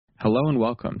Hello and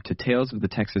welcome to Tales of the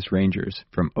Texas Rangers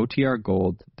from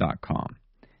OTRGold.com.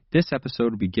 This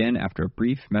episode will begin after a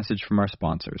brief message from our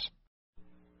sponsors.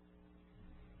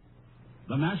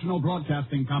 The National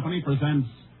Broadcasting Company presents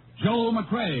Joel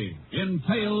McCrea in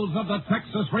Tales of the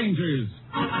Texas Rangers.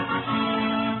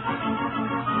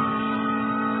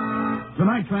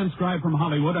 Tonight, transcribed from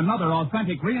Hollywood, another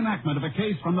authentic reenactment of a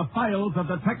case from the files of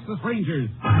the Texas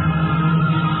Rangers.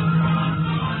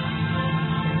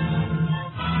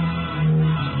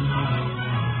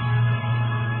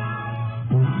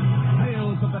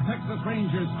 Texas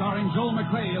Rangers, starring Joel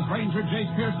McCrea as Ranger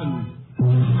Jace Pearson.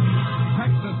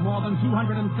 Texas, more than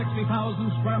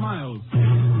 260,000 square miles.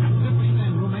 And 50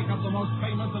 men who make up the most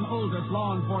famous and oldest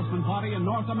law enforcement body in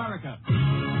North America.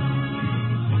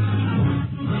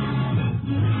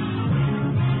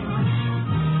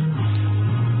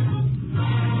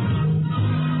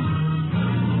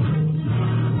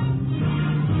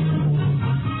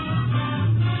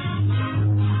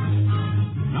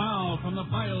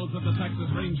 Of the Texas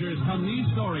Rangers come these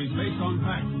stories based on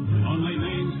fact. Only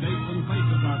names, dates, and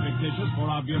places are fictitious for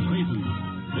obvious reasons.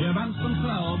 The events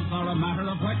themselves are a matter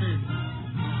of record.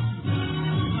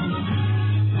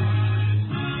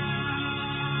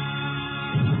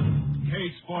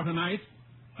 Case for tonight,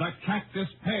 the Cactus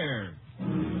Pear.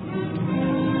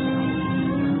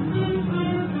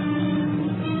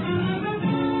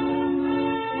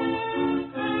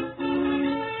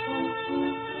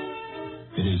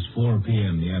 It is 4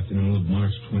 p.m., the afternoon of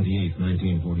March 28,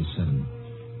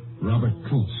 1947. Robert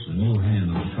Coots, a new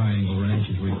hand on the Triangle Ranch,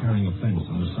 is repairing a fence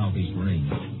on the southeast range.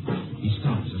 He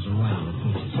stops as a rider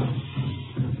approaches.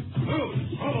 Oh,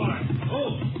 boy.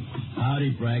 Oh.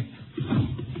 Howdy, Breck.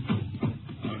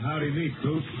 Well, howdy me,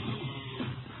 Coots.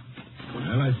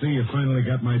 Well, I see you finally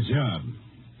got my job.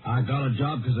 I got a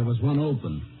job because there was one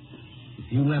open.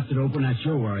 If you left it open, that's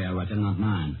your worry, I reckon, not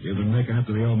mine. You've been making up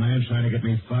to the old man trying to get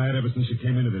me fired ever since you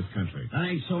came into this country. That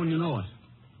ain't so, and you know it.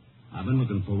 I've been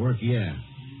looking for work, yeah.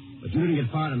 But you didn't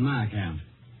get fired on my account.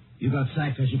 You got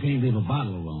sacked because you can't leave a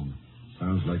bottle alone.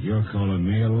 Sounds like you're calling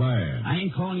me a liar. I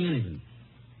ain't calling you anything.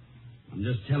 I'm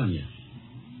just telling you.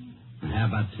 Now, how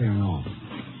about clearing off?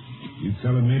 You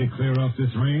telling me to clear off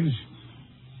this range?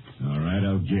 All right,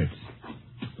 I'll get.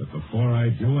 But before I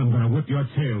do, I'm going to whip your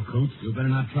tail, Coots. You better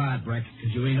not try it, Breck,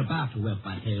 because you ain't about to whip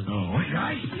my tail. Oh,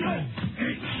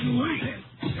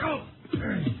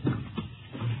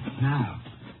 Now,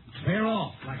 clear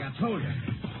off, like I told you.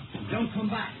 Don't come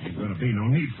back. Ain't going to be no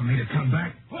need for me to come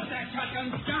back. Put that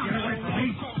shotgun down. Get away from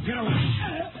me. Get away.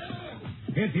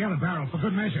 Here's the other barrel for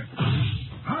good measure.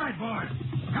 All right, boys.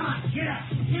 Come on, get up.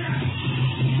 Get up.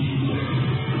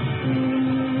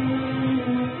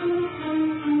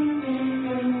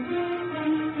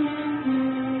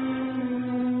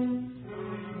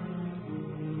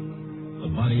 The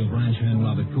body of ranch hand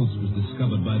Robert Coots was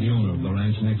discovered by the owner of the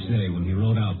ranch next day when he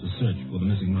rode out to search for the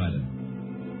missing rider.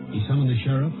 He summoned the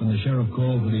sheriff, and the sheriff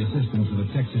called for the assistance of the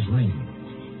Texas Ranger.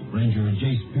 Ranger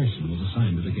Jace Pearson was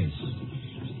assigned to the case.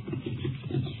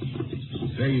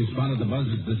 Say you spotted the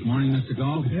buzzards this morning, Mr.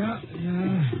 Galt? Yeah,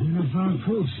 and I found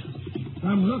proofs.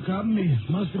 From the look of him, he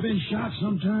must have been shot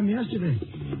sometime yesterday.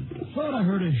 Thought I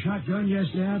heard a shotgun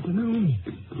yesterday afternoon.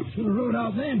 Should have rode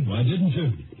out then. Why didn't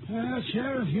you?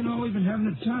 Sheriff, you know, we've been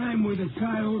having a time with the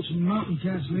coyotes and mountain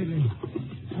cats lately.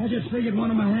 I just figured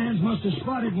one of my hands must have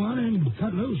spotted one and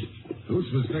cut loose. Coots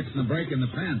was fixing a break in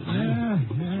the fence, eh? Yeah,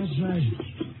 that's right.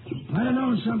 I'd have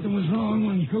known something was wrong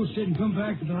when Coots didn't come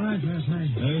back to the ranch last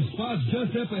night. Spot's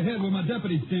just up ahead where my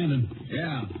deputy's standing.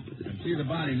 Yeah, I see the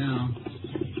body now.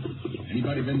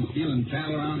 Anybody been stealing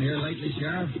cattle around here lately,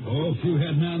 Sheriff? Oh, a few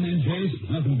head now and then, Jace.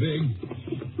 Nothing big.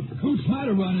 Coots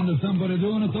might have run into somebody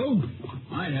doing it, though.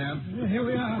 Might have. Here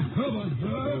we are. Oh, boy.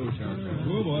 Oh, Sheriff.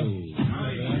 Oh, boy.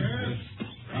 Hi, Sheriff.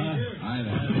 Hi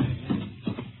there.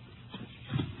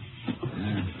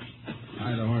 There.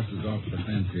 Tie the horses off the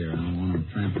fence here. I don't want them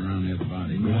tramping around near the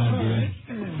body. Good idea.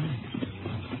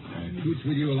 Coots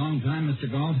with you a long time, Mr.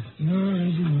 Galt? No,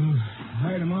 as you know.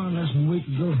 Hired him on less than a week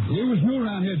ago. He was new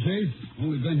around here, Jace.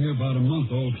 Only been here about a month,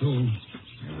 all told.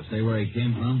 Ever say where he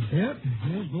came from? Yep,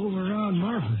 over around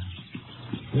Marfa.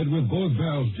 Hit with both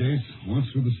barrels, Jace. Once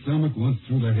through the stomach, once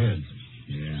through the head.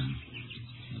 Yeah.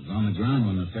 He was on the ground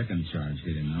when the second charge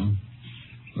hit him, though.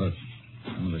 Look,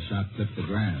 some of the shots clipped the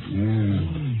grass. Yeah.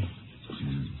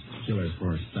 Killer's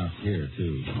for stuff here,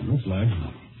 too. Looks like.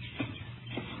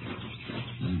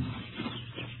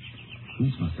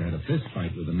 Coots must have had a fist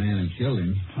fight with the man who killed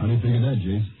him. How do you figure that,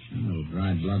 Jace? A little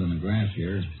dried blood in the grass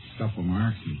here. Scuffle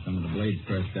marks and some of the blades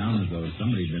pressed down as though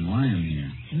somebody'd been lying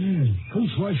here.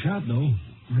 Coots was shot, though.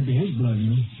 Might be his blood, you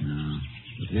know. No.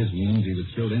 With his wounds, he was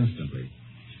killed instantly.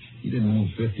 didn't move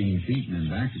 15 feet and then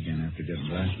back again after getting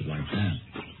blasted like that.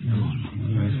 Come on.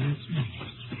 All right.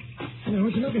 Yeah,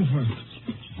 what you looking for?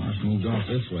 Horse moved off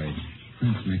this way.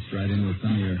 Prince mixed right in with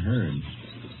some of your herd.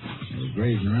 They were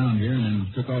grazing around here and then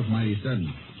took off mighty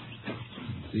sudden.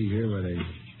 See here where they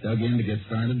dug in to get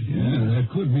started? Yeah, that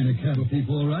could be the cattle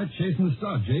people, all right, chasing the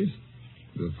stock, Jace.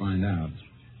 We'll find out.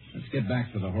 Let's get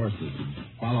back to the horses and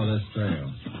follow this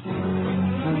trail.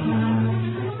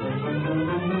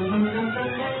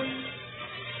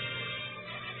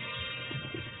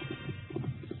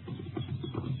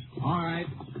 All right.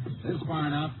 This far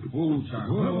enough. Whoa,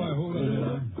 Charlie. Hold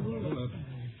up.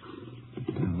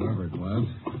 Whoever it was,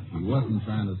 he wasn't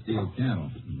trying to steal cattle.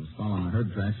 He was following the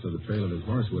herd tracks so the trail of his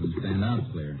horse wouldn't stand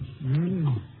out clear.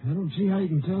 I don't see how you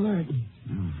can tell that.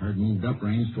 Well, herd moved up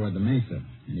range toward the mesa.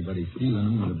 Anybody stealing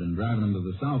them would have been driving them to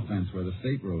the south fence where the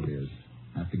state road is.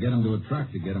 Have to get them to a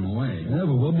truck to get them away. Yeah,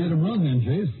 but what made them run then,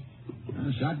 Jace?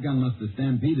 The shotgun must have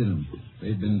stampeded them. If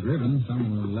they'd been driven,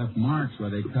 someone would have left marks where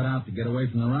they cut out to get away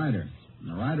from the rider. And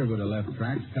the rider would have left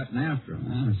tracks cutting after him.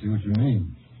 I see what you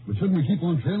mean. But shouldn't we keep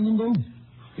on trailing them, though?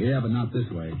 Yeah, but not this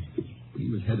way. He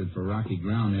was headed for rocky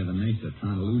ground near the mesa,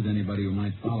 trying to lose anybody who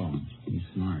might follow him. He's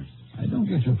smart. I don't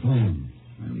get your plan.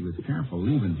 Well, he was careful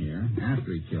leaving here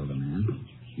after he killed a man.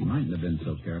 He mightn't have been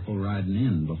so careful riding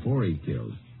in before he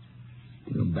killed.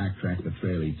 He'll backtrack the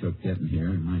trail he took getting here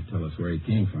and might tell us where he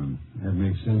came from. That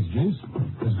makes sense, Jace.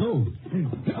 Let's go.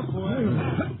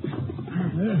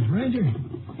 Ranger,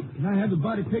 can I have the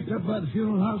body picked up by the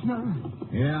funeral house now?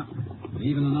 Yeah.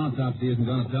 Even an autopsy isn't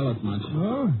going to tell us much.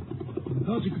 Oh? I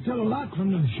thought you could tell a lot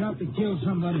from the shot that killed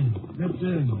somebody. That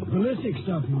ballistic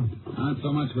stuff. Not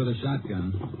so much with a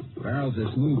shotgun. Barrel's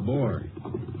a smooth bore.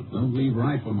 Don't leave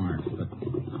rifle marks, but...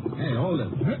 Hey, hold it.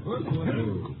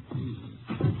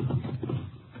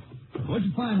 What'd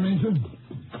you find, Ranger?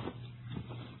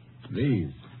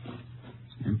 These.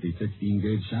 Empty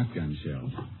 16-gauge shotgun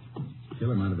shells.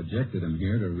 Killer might have ejected him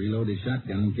here to reload his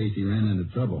shotgun in case he ran into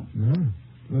trouble. Yeah?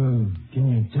 Can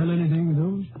you tell anything with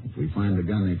those? If we find the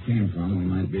gun they came from, we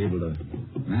might be able to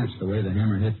match the way the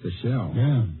hammer hits the shell.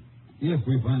 Yeah. If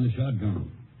we find the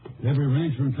shotgun. Every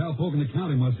rancher in Cowpoke in the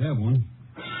county must have one.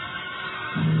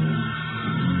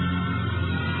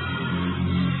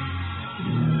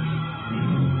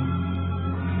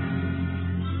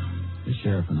 The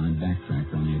sheriff and I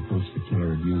backtracked on the approach the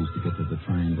killer had used to get to the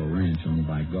Triangle Ranch owned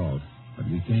by Galt, but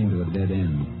we came to a dead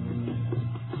end.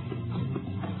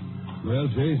 Well,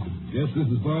 Chase, guess this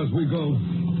is as far as we go.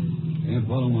 Can't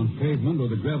follow them on pavement or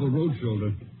the gravel road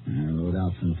shoulder. Rode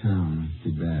out from town.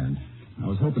 Too bad. I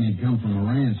was hoping he'd come from a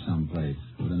ranch someplace.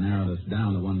 Would have narrowed us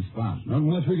down to one spot. Not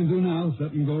much we can do now,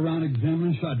 except we can go around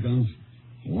examining shotguns.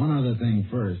 One other thing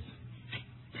first.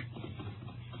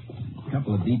 A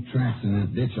couple of deep tracks in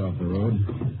that ditch off the road.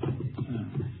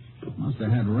 Must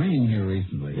have had rain here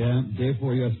recently. Yeah, day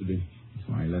before yesterday. That's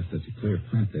why he left such a clear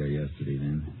print there yesterday,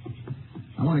 then.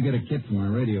 I want to get a kit from my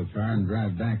radio car and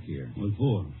drive back here. What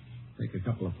for? Take a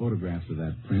couple of photographs of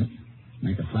that print.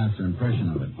 Make a plaster impression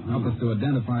of it. Help us to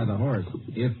identify the horse,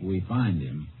 if we find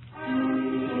him.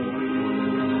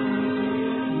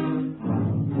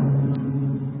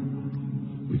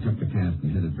 We took the cast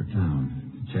and headed for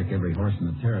town. To check every horse in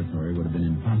the territory would have been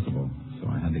impossible, so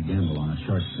I had to gamble on a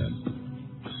shortcut.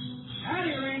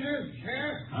 Howdy, Ranger.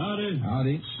 Sheriff.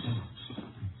 Howdy.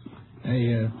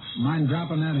 Hey, mind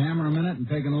dropping that hammer a minute and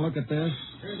taking a look at this?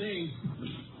 Sure thing.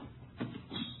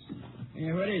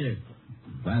 Yeah, what is it?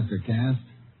 Plaster cast.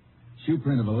 Shoe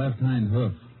print of a left hind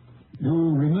hoof.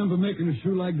 You remember making a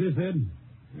shoe like this, Ed?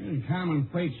 Common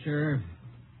plate, sir.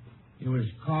 It was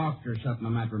caulked or something I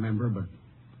might remember, but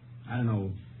I don't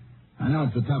know. I know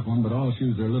it's a tough one, but all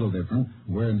shoes are a little different.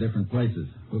 Wear in different places.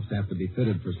 Hoofs have to be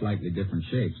fitted for slightly different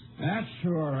shapes. That's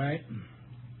sure all right.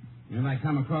 If I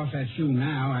come across that shoe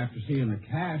now after seeing the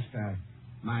cast, I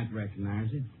might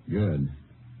recognize it. Good.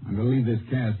 I'm going to leave this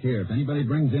cast here. If anybody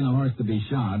brings in a horse to be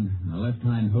shod, and the left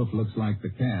hind hoof looks like the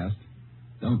cast,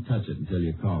 don't touch it until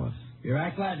you call us. You're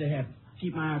right glad to have.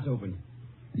 Keep my eyes open.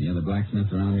 Any other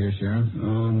blacksmiths around here, Sheriff?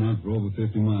 Oh, not for over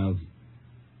 50 miles.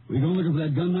 We going looking for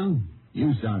that gun now?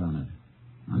 You start on it.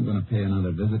 I'm going to pay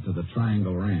another visit to the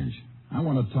Triangle Ranch. I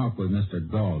want to talk with Mr.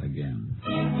 Galt again.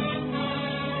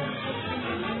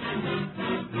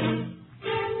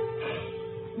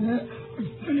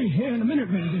 Finish here in a minute,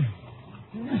 Ranger.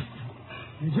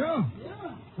 Hey, Joe?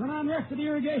 Yeah? Turn on the rest of the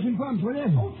irrigation pumps, will you?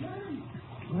 Okay.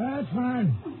 That's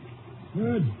fine.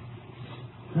 Good.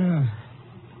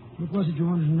 What was it you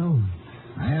wanted to know?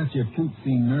 I asked you if Coot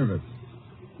seemed nervous.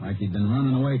 Like he'd been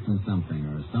running away from something,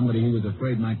 or somebody he was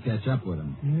afraid might catch up with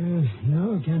him.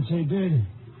 No, I can't say he did.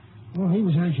 All he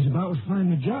was anxious about was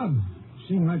finding a job.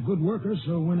 seemed like good workers,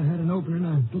 so when I had an opening,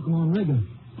 I took them on regular.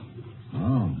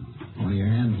 Oh. One of your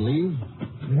hands leave?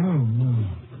 No.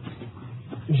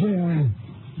 You see, I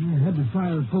had to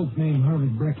fire a folk named Harvey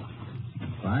Breck.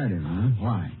 Fired him, huh?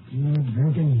 Why?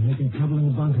 Drinking, making trouble in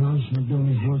the bunkhouse, not doing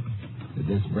his work. Did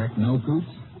this Breck know Coots?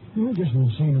 Just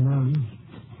been seeing him around.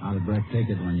 How did Breck take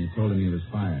it when you told him he was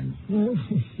fired? Well,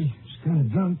 he's kind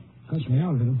of drunk. Cussed me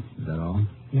out a little. Is that all?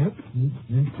 Yep.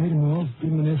 Then paid him off,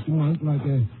 give him an extra month like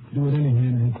I do with any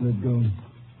man I have to let go.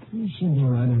 He seemed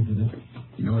all right after that.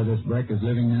 You know where this Breck is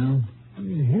living now? I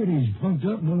heard he's bunked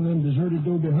up in one of them deserted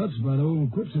adobe huts by the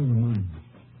old Quicksilver mine.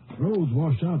 Road's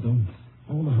washed out, though.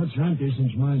 All the huts are empty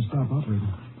since mine stopped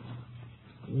operating.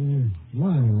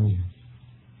 Why?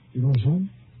 You going home?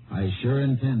 I sure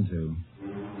intend to.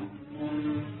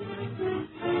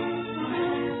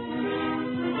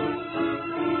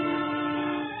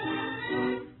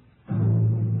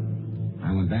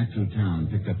 I went back through town,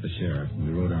 picked up the sheriff, and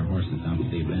we rode our horses out to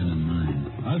the abandoned mine.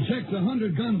 I've checked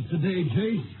 100 guns today,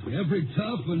 Chase. Every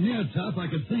tough or near tough I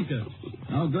could think of.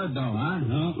 No good, though, huh?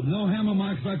 No hammer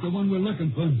marks like the one we're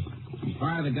looking for. You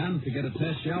fire the guns to get a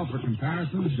test shell for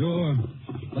comparison? Sure.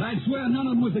 But I'd swear none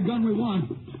of them was the gun we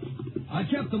want. I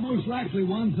kept the most likely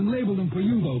ones and labeled them for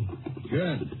you, though.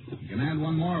 Good. You can add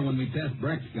one more when we test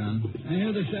Breck's gun. And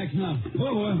here the shacks now.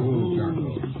 Whoa, boy. Ooh,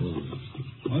 charcoal.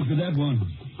 What's with that one?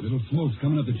 Little smoke's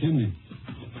coming up the chimney.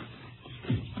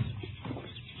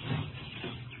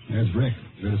 There's Breck.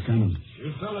 Heard us coming.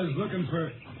 You fellas looking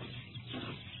for...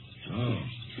 Oh.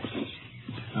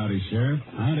 Howdy, Sheriff.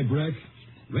 Howdy, Breck.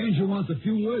 Ranger wants a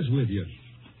few words with you.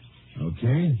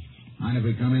 Okay. Mind if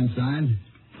we come inside?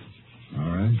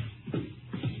 All right.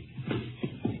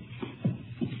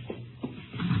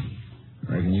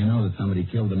 I reckon you know that somebody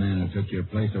killed the man who took your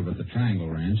place over at the Triangle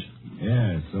Ranch.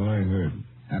 Yeah, so I heard.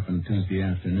 Happened Tuesday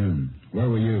afternoon. Where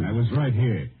were you? I was right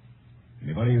here.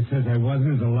 Anybody who says I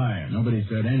wasn't is a liar. Nobody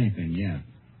said anything yet.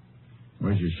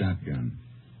 Where's your shotgun?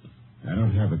 I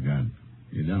don't have a gun.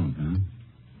 You don't, huh?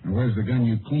 And where's the gun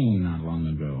you cleaned not long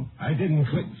ago? I didn't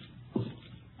click.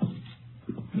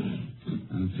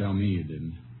 Don't tell me you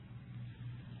didn't.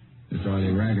 This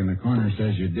oily rag in the corner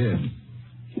says you did.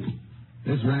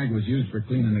 This rag was used for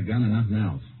cleaning the gun and nothing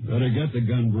else. Better get the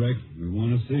gun, Breck. We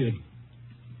want to see it.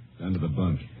 It's under the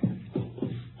bunk.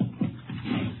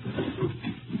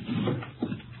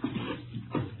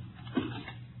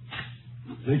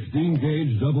 .16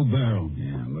 gauge double barrel.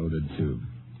 Yeah, loaded too.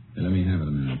 Hey, let me have it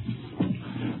a minute.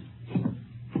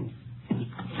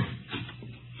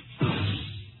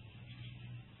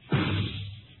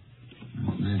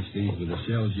 Let's match these with the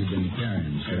shells you've been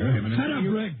carrying, Sheriff. Shut up,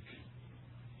 Breck.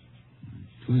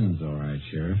 Twins, all right,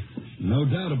 Sheriff. No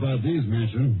doubt about these,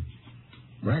 Rancher.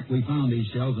 Breck, we found these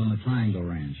shells on the Triangle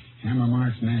Ranch. Hammer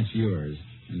marks match yours,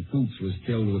 and Coots was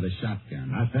killed with a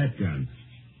shotgun. Not that gun.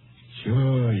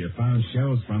 Sure, you found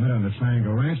shells from it on the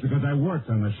Triangle Ranch because I worked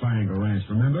on the Triangle Ranch,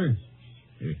 remember?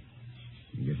 You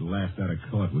get laughed out of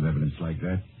court with evidence like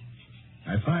that.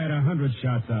 I fired 100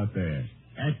 shots out there.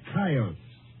 At coyotes.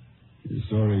 You're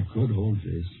sorry it could hold,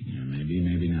 Chase. Yeah, maybe,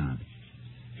 maybe not.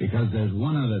 Because there's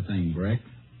one other thing, Breck.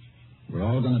 We're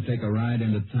all going to take a ride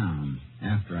into town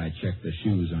after I check the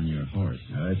shoes on your horse.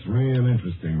 Now, that's real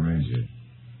interesting, Ranger.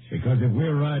 Because if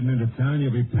we're riding into town,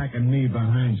 you'll be packing me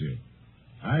behind you.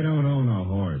 I don't own a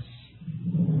horse.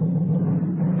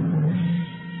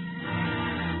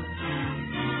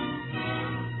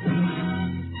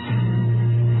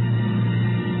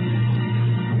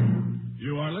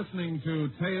 You are listening to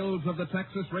Tales of the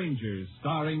Texas Rangers,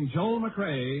 starring Joel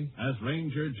McRae as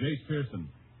Ranger Jace Pearson.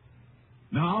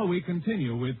 Now we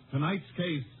continue with tonight's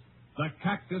case, The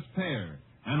Cactus Pear,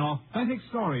 an authentic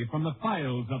story from the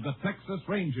files of the Texas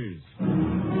Rangers.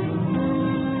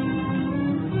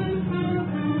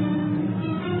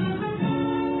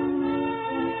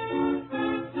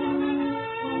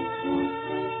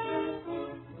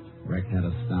 Breck had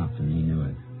us stopped, and he knew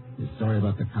it. His story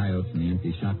about the coyotes and the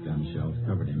empty shotgun shells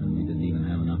covered him, and we didn't even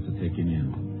have enough to take him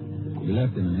in. We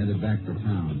left him and headed back for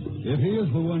town. If he is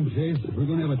the one, Chase, we're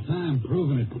going to have a time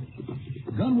proving it.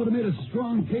 The gun would have made a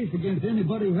strong case against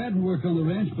anybody who hadn't worked on the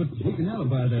ranch, but we can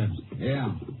alibi that.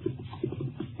 Yeah.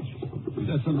 You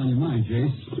got something on your mind,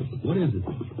 Chase. What is it?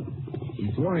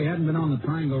 He swore he hadn't been on the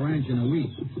Triangle Ranch in a week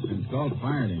since Galt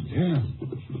fired him. Yeah.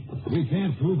 We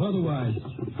can't prove otherwise.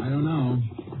 I don't know.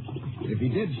 If he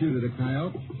did shoot at a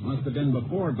coyote, it must have been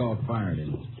before Galt fired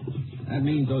him. That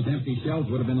means those empty shells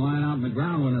would have been lying out in the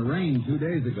ground when it rained 2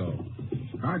 days ago.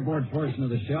 The cardboard portion of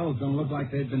the shells don't look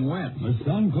like they'd been wet. The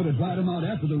sun could have dried them out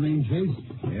after the rain, Chase.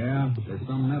 Yeah, there's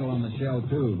some metal on the shell,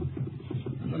 too.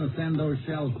 I'm going to send those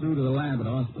shells through to the lab at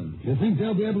Austin. You think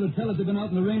they'll be able to tell if they've been out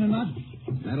in the rain or not?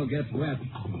 Metal gets wet.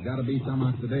 There's got to be some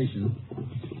oxidation.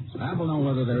 I will know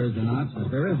whether there is or not.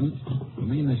 If there isn't, it'll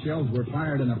mean the shells were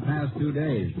fired in the past 2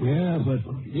 days. Yeah, but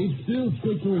he'd still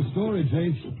stick to his story,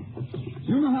 Chase.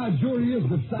 You know how a jury is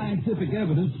with scientific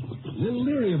evidence. A little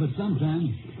leery of it sometimes.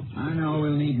 I know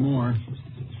we'll need more.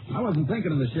 I wasn't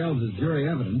thinking of the shells as jury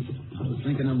evidence. I was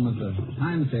thinking of them as a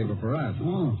time saver for us.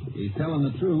 Oh. He's telling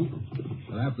the truth.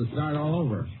 We'll have to start all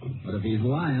over. But if he's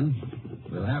lying,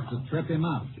 we'll have to trip him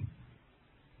up.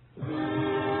 I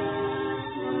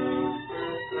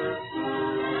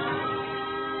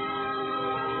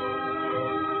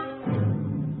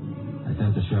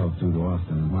sent the shells through to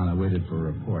Austin, and while I waited for a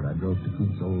report, I drove to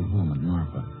Coots' old home at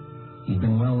Marfa. He'd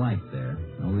been well liked there.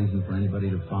 No reason for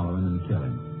anybody to follow him and kill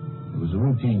him. It was a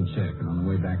routine check, and on the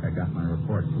way back, I got my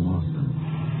report from Austin.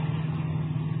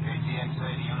 KTXA to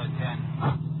Unit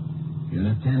 10.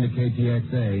 Unit 10 to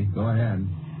KTXA. Go ahead.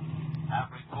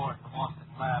 Have report from Austin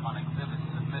Lab on exhibits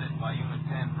submitted by Unit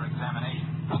 10 for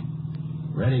examination.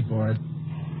 Ready for it.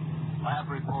 Lab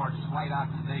report, slight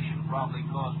oxidation probably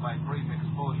caused by brief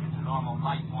exposure to normal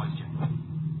night moisture.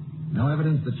 No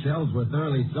evidence that shells were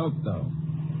thoroughly soaked, though.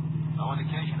 No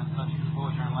indication of such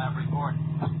exposure in lab report.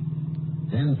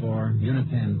 10-4. Unit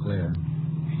 10 clear.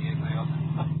 KTXA Austin.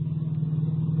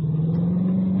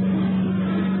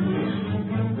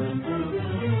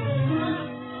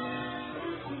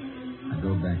 I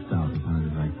drove back south as hard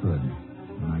as I could.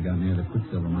 When I got near the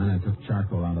Quicksilver mine, I took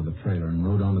charcoal out of the trailer and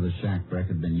rode onto the shack Breck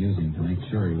had been using to make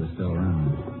sure he was still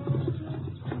around.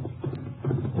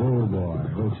 Oh, boy.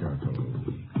 Oh, charcoal.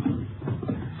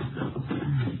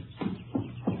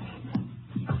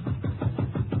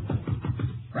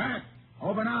 Breck,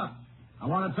 open up. I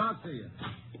want to talk to you.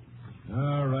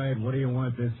 All right, what do you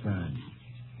want this time?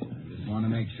 I just want to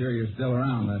make sure you're still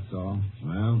around, that's all.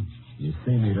 Well, you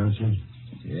see me, don't you?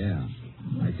 Yeah.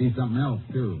 I see something else,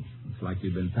 too. Looks like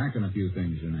you've been packing a few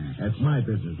things in there. That's my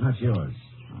business, not yours.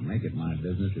 I'll make it my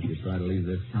business if you try to leave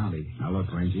this county. Now,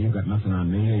 look, Ranger, you've got nothing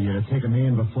on me. You'd have taken me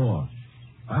in before.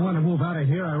 If I want to move out of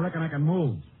here, I reckon I can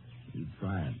move. You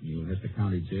try it. You'll hit the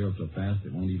county jail so fast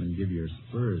it won't even give your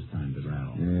spurs time to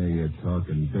rattle. Yeah, you're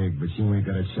talking big, but you ain't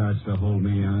got a charge to hold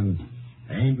me on.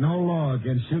 There ain't no law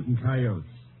against shooting coyotes.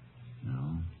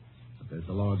 No, but there's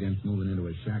a law against moving into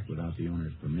a shack without the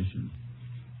owner's permission.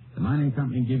 The mining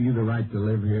company give you the right to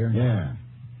live here? Yeah.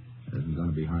 It isn't going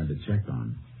to be hard to check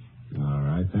on. All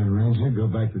right, then, Ranger, go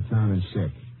back to town and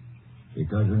check.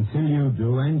 Because until you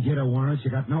do and get a warrant,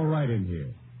 you got no right in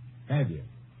here. Have you?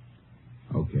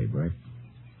 Okay, Breck.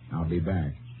 I'll be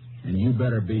back. And you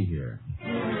better be here. I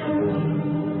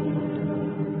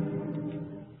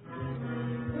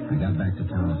got back to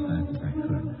town as fast as I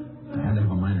could. I had to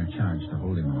have a minor charge to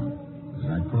hold him on. As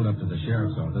I pulled up to the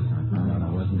sheriff's office, I found out I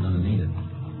wasn't going to need it.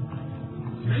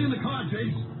 Stay in the car,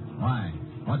 Chase. Why?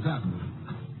 What's up?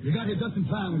 You got here just in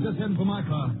time. We're just heading for my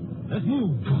car. Let's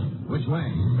move. Which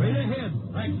way? Right ahead.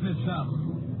 Blacksmith shop.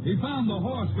 He found the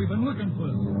horse we've been looking for.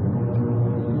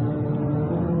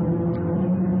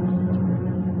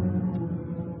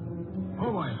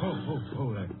 Oh, boy.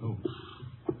 Oh, there. Oh.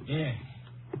 Yeah.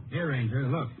 Here, Ranger,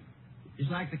 look.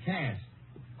 Just like the cast.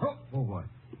 Oh, boy.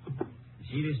 You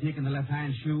see this nick in the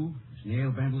left-hand shoe? This nail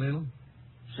bent a little.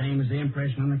 Same as the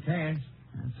impression on the cast.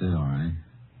 That's it, all right.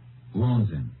 Who owns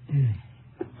him?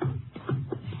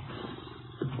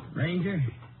 Ranger,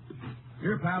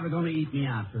 you're probably going to eat me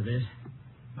out for this,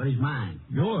 but he's mine.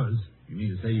 Yours? You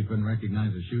mean to say you couldn't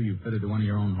recognize a shoe you fitted to one of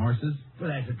your own horses? Well,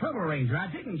 that's the trouble, Ranger. I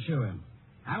didn't show him.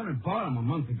 I only bought him a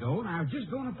month ago, and I was just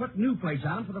going to put new plates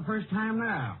on him for the first time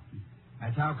now.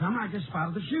 That's how come I just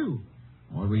spotted the shoe.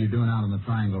 What were you doing out on the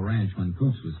Triangle Ranch when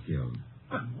Coots was killed?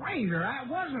 But, Ranger, I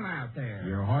wasn't out there.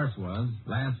 Your horse was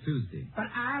last Tuesday.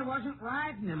 But I wasn't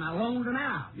riding him. I loaned him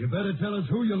out. You better tell us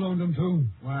who you loaned him to.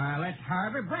 Well, I let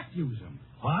Harvey Breck use him.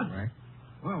 What? Breck?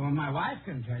 Well, my wife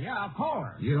can tell you. I'll call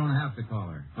her. You don't have to call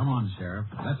her. Come on, Sheriff.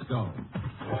 Let's go.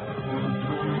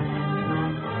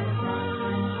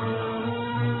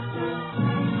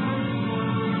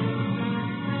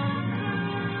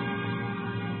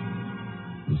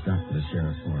 We stopped for the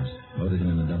sheriff's horse, loaded him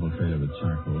in the double trailer with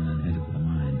charcoal, and then headed to the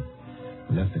mine.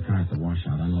 We left the car at the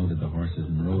washout, unloaded the horses,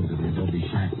 and rode to the adobe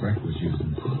shack Breck was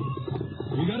using.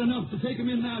 We got enough to take him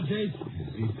in now, Jake.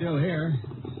 He's still here.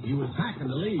 He was packing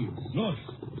to leave. Look,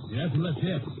 he hasn't left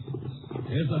yet.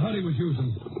 Here's the hut he was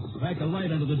using. Back a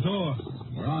light under the door.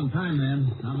 We're on time,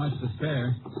 then. Not much to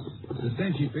spare. The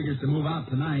Cinchy figures to move out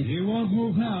tonight. He won't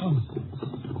move now.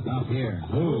 Stop here.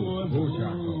 Move,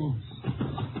 charcoal.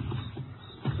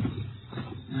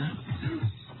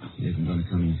 He isn't going to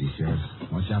come easy, Sheriff.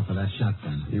 Watch out for that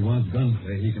shotgun. He wants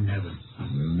gunplay. He can have it.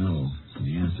 We'll know when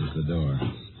he answers the door.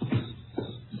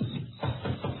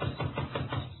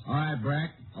 All right,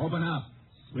 Brack. Open up.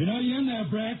 We know you're in there,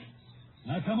 Brack.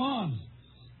 Now, come on.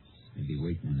 Maybe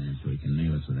waiting in there so he can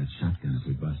nail us with that shotgun if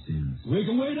we bust in. We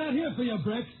can wait out here for you,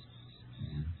 Brack.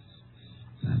 Yeah.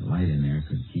 That light in there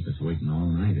could keep us waiting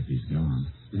all night if he's gone.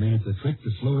 You mean it's a trick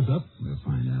to slow us up? We'll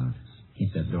find out.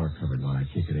 Keep that door covered while I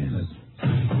kick it in. But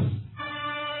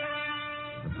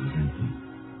it was empty.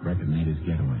 Brack had made his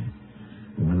getaway.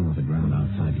 We went over the ground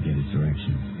outside to get his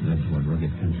direction. Led toward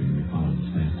rugged country, and we followed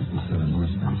as fast as we could on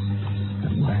horseback,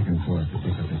 cutting back and forth to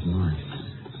pick up his mark.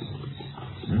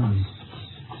 Well,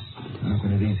 up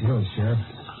into these hills, Sheriff.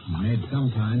 He made some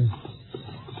time.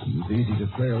 It was easy to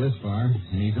trail this far,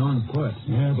 and he's on foot.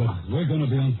 Yeah, but we're going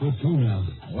to be on foot, too, now.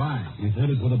 Why? He's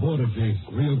headed for the border, Chase.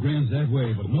 Rio Grande's that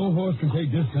way, but no horse can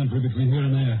take this country between here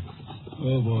and there.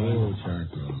 Oh, boy. Oh,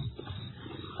 Charcoal.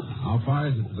 How far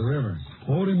is it to the river?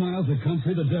 40 miles of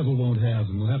country the devil won't have,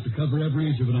 and we'll have to cover every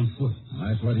inch of it on foot. Well,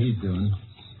 that's what he's doing.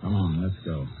 Come on, let's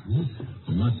go.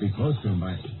 We must be close to him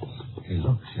by... Hey,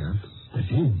 look, Sheriff. That's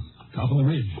him. Top of the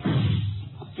ridge.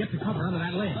 Get the cover under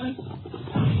that ledge.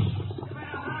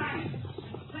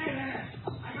 Stay there.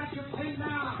 I got you pinned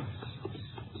down.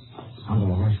 Humble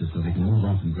the horses so they can move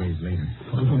off and graze later.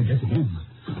 We're going to get to him.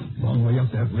 Long way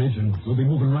up that ridge, and we'll be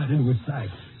moving right into his sight.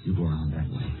 You go around that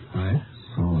way. All right.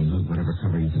 Crawl and look whatever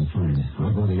cover you can find.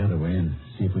 I'll go the other way and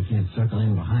see if we can't circle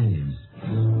in behind him.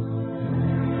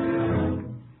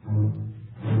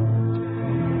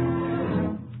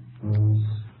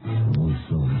 Move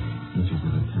slowly, inches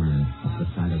at a time, up the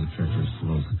side of the treacherous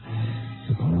slope.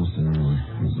 Took almost an hour.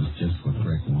 It was just what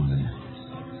Breck wanted.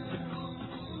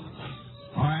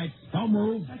 All right, don't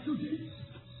move.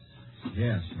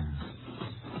 Yes, sir.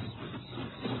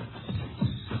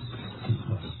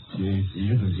 He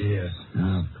isn't here.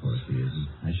 No, of course he isn't.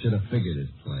 I should have figured his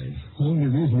play. The only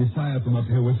reason he fired from up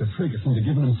here was to trick us into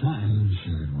giving him time.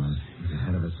 Sure it was. He's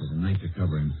ahead of us with a night to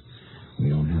cover him. We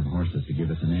don't have horses to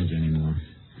give us an edge anymore.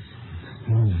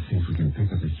 Well, let's see if we can pick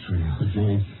up his trail.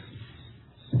 Jake,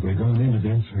 if we're going into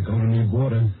this, we're going to need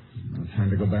water. No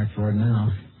time to go back for it now.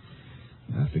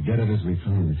 We'll have to get it as we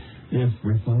find it. If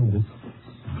we find it.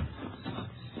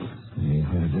 He's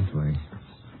headed this way.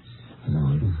 Come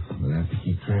on. We'll have to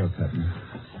keep trail cutting.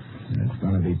 And it's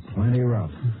going to be plenty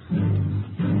rough.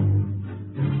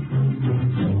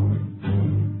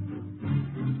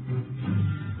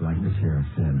 Like the sheriff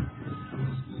said,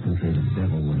 country the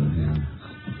devil wouldn't have.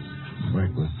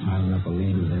 Breck was piling up a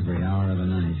lead with every hour of the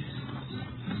night.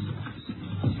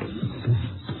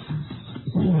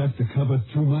 We'll have to cover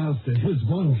 2 miles to his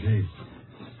one, Chase.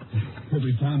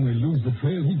 Every time we lose the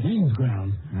trail, he gains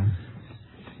ground.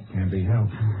 Can't be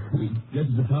helped. We get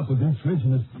to the top of this ridge,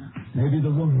 and it's maybe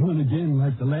the wrong one again,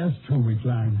 like the last two we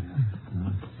climbed.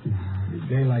 It'll be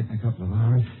daylight in a couple of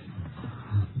hours.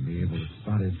 We'll be able to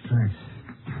spot his tracks.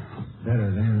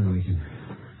 Better then, we can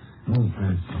move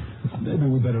faster. Maybe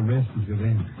we better rest until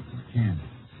then. Can't.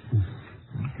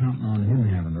 I'm counting on him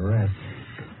having to rest.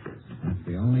 That's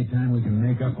the only time we can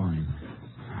make up on him.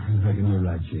 I reckon you're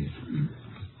right, Chase.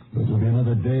 But it'll be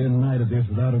another day and night of this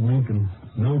without a wink, and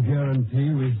no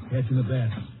guarantee we're catching a bat.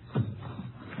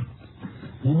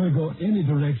 He may go any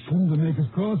direction to make us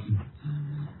cross him.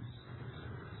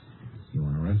 You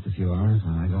want to rest a few hours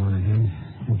while I go on ahead?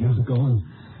 If you're going,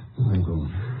 I'm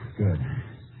going. Good.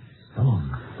 Come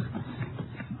on.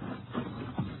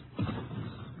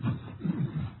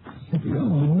 If you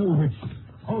only knew which...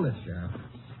 Hold it, Sheriff.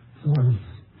 Go on.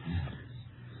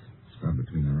 Scrub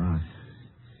between the rocks.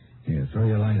 Here, throw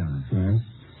your light on it.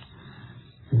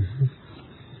 Yes.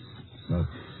 Look.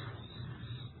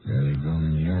 Barely grown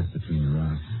in the earth between the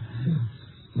rocks.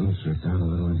 Roots ripped down a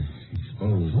little and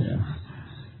exposed. Yeah.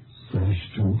 Fresh,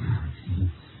 too.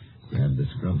 Grab the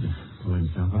scrub to pull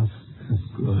himself up.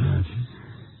 Good.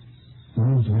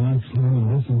 Well, we're not climbing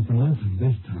this one for nothing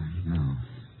this time. No.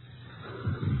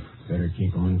 We better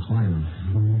keep on climbing.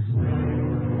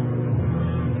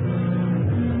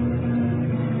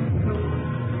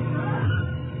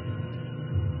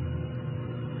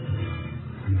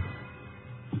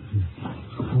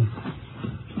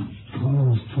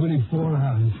 Almost 24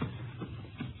 hours.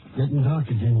 Getting dark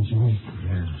again, Jimmy.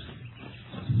 Yeah.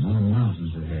 More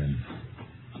mountains ahead.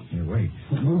 Here, wait.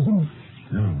 Moving?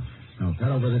 No. No,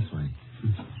 cut over this way.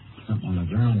 Something on the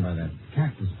ground by that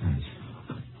cactus patch.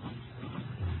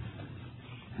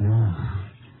 Yeah.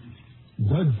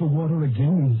 Dug for water again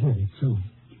and hit it, too.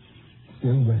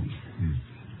 Still wet.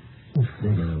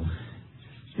 Dig a little.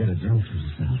 Get a drink for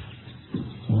yourself.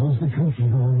 Knows the country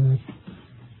all right.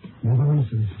 Never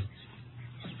misses.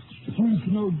 Seems to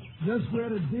know just where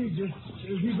to dig.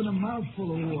 There's even a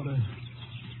mouthful of water.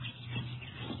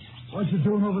 What you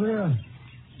doing over there?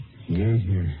 He ain't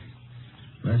here.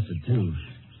 Rested, too.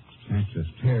 Cactus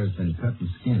pear's been cut and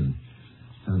skinned.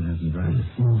 Sun hasn't dried the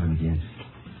skin on it yet.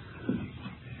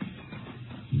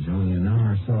 He's only an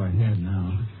hour or so ahead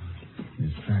now.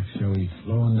 His tracks show he's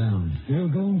slowing down. Still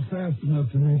going fast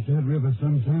enough to make that river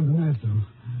sometime tonight, though.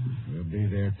 We'll be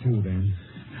there, too, then.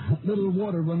 Little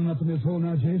water running up in this hole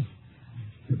now, Chase.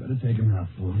 You better take him out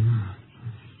for him.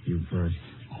 You first.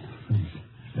 Thanks.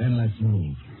 Then let's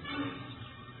move.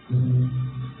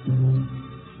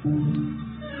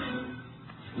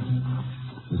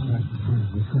 The fastest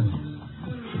was cut.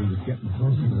 But he was getting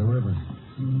closer to the river.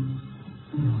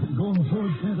 Going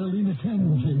towards Catalina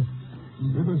Canyon, Chase.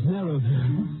 River's narrow there.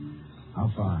 How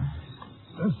far?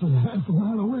 Less than half a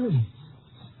mile away.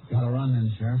 Gotta run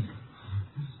then, Sheriff.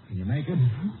 Can you make it?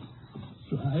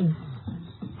 Try.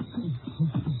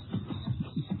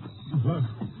 Look.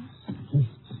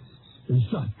 His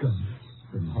shotgun.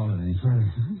 Couldn't haul it any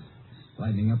further.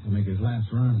 Lighting up to make his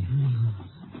last run.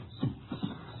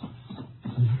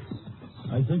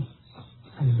 I think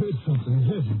I heard something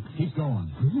ahead. Keep going.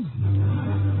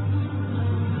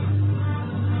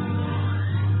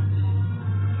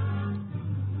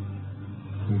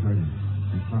 We heard him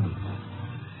in front of us.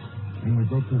 And we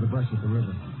broke through the brush at the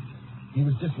river. He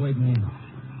was just wading in.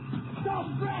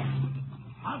 Don't Brack!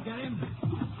 I'll get him.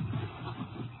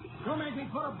 Don't make me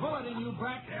put a bullet in you,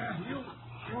 Brack. You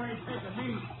ain't taking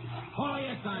me. Oh,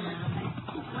 yes, I am.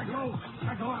 Let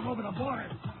go. I'm over the border.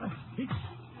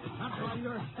 Not while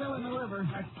you're still in the river.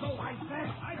 That's so I said.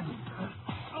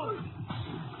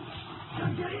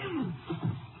 I'll get him.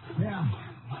 Yeah.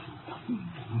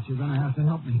 But you're going to have to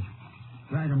help me.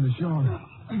 Drag him to shore.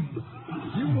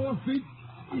 Few more feet.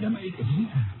 He'd have made it.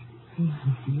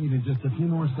 He needed just a few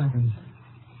more seconds.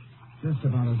 Just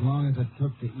about as long as it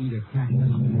took to eat a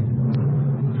cactus.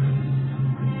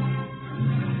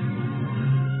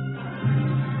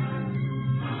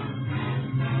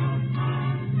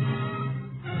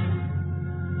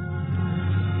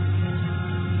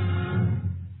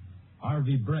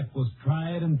 Harvey Breck was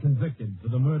tried and convicted for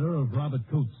the murder of Robert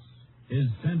Coates. His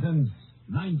sentence,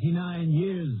 99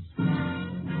 years.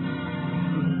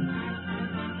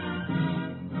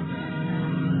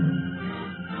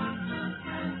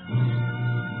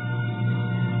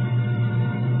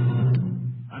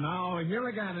 And now, here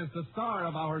again is the star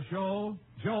of our show,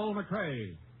 Joel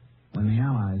McCrea. When the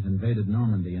Allies invaded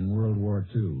Normandy in World War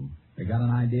II, they got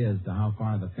an idea as to how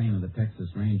far the fame of the Texas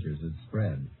Rangers had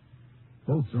spread.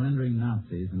 Both surrendering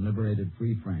Nazis and liberated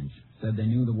Free French said they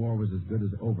knew the war was as good as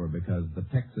over because the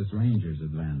Texas Rangers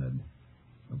had landed.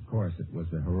 Of course, it was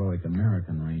the heroic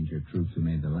American Ranger troops who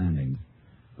made the landings.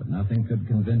 But nothing could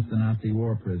convince the Nazi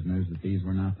war prisoners that these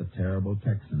were not the terrible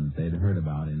Texans they'd heard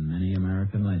about in many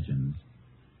American legends.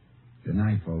 Good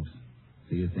night, folks.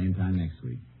 See you same time next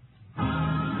week.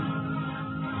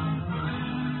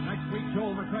 Next week,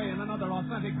 Joel McCrea in another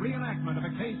authentic reenactment of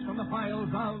a case from the files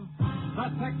of the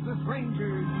Texas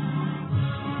Rangers.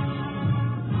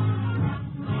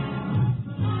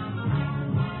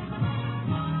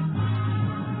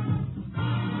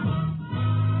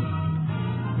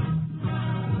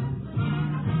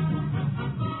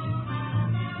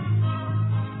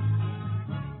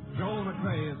 Joel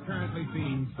McCrea is currently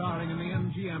seen starring in the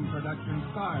MGM production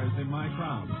Stars in My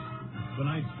Crown.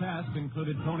 Tonight's cast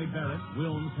included Tony Barrett,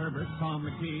 Wilms Herbert, Tom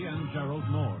McKee, and Gerald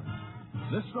Moore.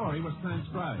 This story was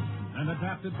transcribed and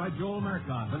adapted by Joel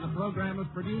Murkoff, and the program was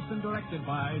produced and directed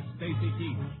by Stacy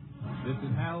Keith. This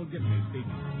is Hal Gibney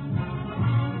speaking.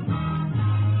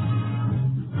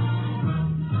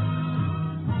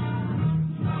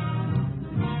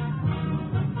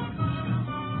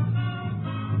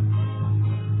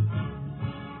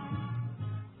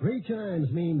 Three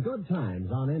chimes mean good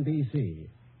times on NBC.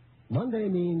 Monday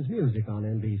means music on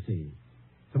NBC.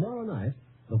 Tomorrow night,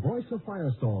 the Voice of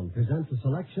Firestone presents a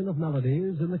selection of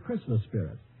melodies in the Christmas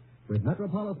spirit, with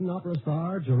Metropolitan Opera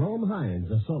star Jerome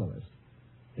Hines, a soloist.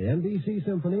 The NBC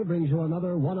Symphony brings you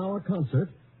another one-hour concert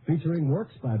featuring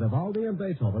works by Vivaldi and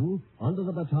Beethoven under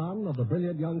the baton of the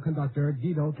brilliant young conductor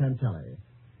Guido Cantelli.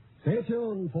 Stay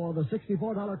tuned for the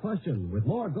 $64 question with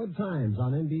more good times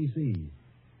on NBC.